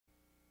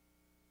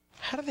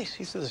how do they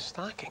see through the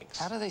stockings?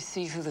 How do they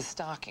see through the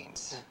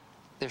stockings?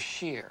 They're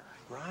sheer.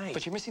 Right.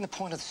 But you're missing the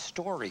point of the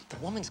story. The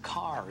woman's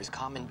car is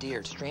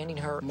commandeered, stranding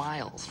her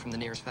miles from the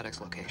nearest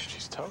FedEx location.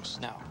 She's toast?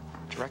 No.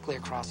 Directly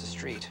across the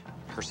street,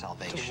 her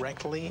salvation.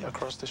 Directly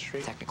across the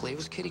street? Technically, it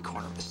was kitty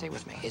corner, but stay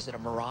with me. Is it a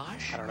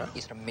mirage? I don't know.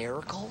 Is it a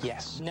miracle?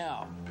 Yes.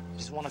 No.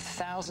 It's one of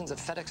thousands of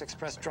FedEx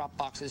Express drop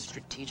boxes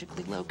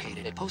strategically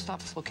located at post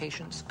office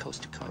locations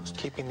coast to coast.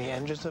 Keeping the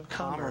engines of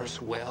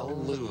commerce well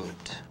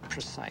lubed.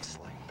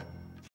 Precisely.